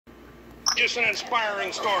just an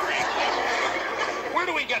inspiring story. Where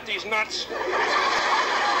do we get these nuts?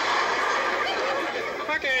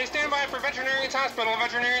 Okay, stand by for Veterinarian's Hospital.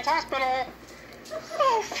 Veterinarian's Hospital.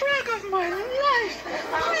 Oh, frag of my life!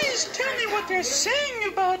 Please tell me what they're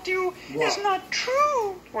saying about you is not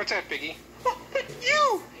true. What's that, Piggy? Oh, but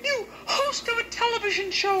you host of a television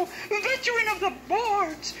show, veteran of the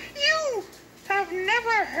boards, you have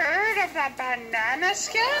never heard of the banana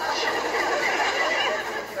sketch?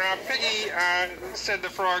 Piggy, said the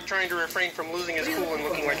frog, trying to refrain from losing his cool and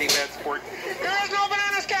looking like a bad sport. There is no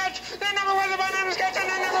banana sketch! There never was a banana sketch, and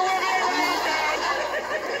there never will be a banana sketch!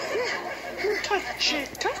 Touchy,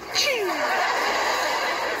 touchy.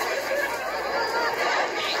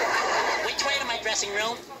 Which way to my dressing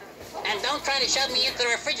room? And don't try to shove me into the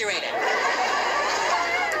refrigerator.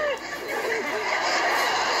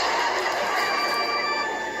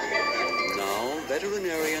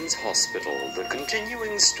 Veterinarian's Hospital, the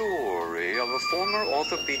continuing story of a former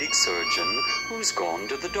orthopedic surgeon who's gone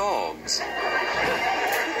to the dogs.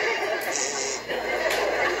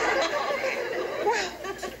 Well,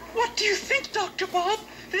 what do you think, Dr. Bob?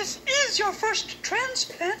 This is your first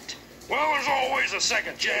transplant. Well, there's always a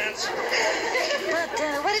second chance. But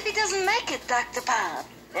what if he doesn't make it, Dr. Bob?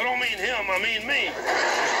 I don't mean him, I mean me.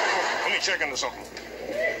 Let me check into something.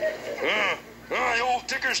 The old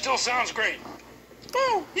ticker still sounds great.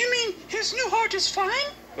 Oh, you mean his new heart is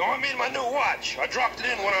fine? No, I mean my new watch. I dropped it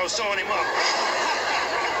in when I was sewing him up.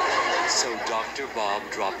 So Dr. Bob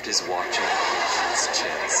dropped his watch on the patient's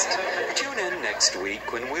chest. Tune in next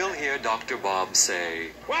week when we'll hear Dr. Bob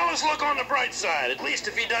say, well, let's look on the bright side. At least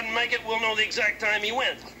if he doesn't make it, we'll know the exact time he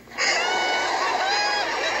went.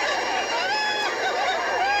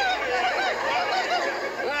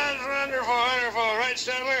 That's wonderful, wonderful. Right,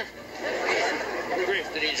 Stadler? Good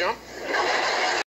grief, did he jump?